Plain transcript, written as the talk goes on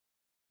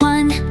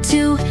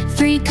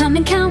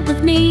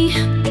with me.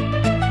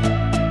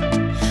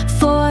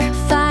 4,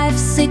 5,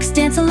 6,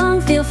 dance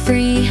along, feel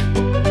free.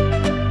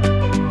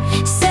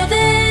 7,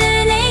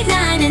 8,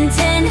 9, and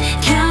 10,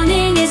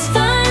 counting is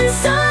fun,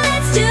 so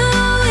let's do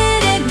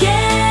it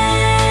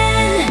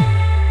again.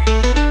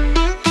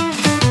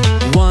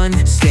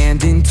 1,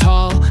 standing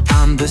tall,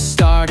 I'm the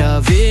start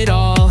of it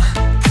all.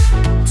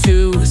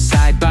 2,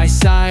 side by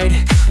side,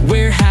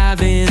 we're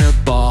having a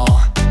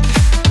ball.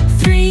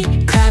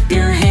 3, clap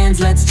your hands,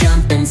 let's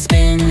jump and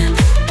spin.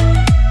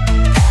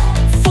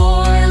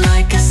 4,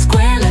 like a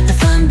square, let the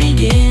fun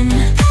begin. 5,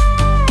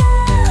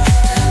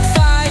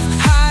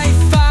 high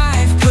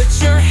five, put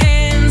your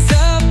hands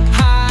up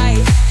high.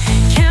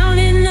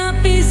 Counting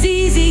up is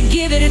easy,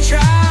 give it a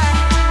try.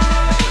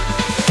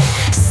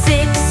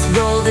 6,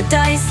 roll the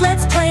dice,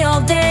 let's play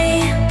all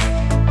day.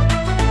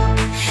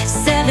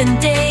 7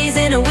 days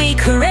in a week,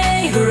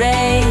 hooray,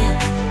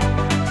 hooray.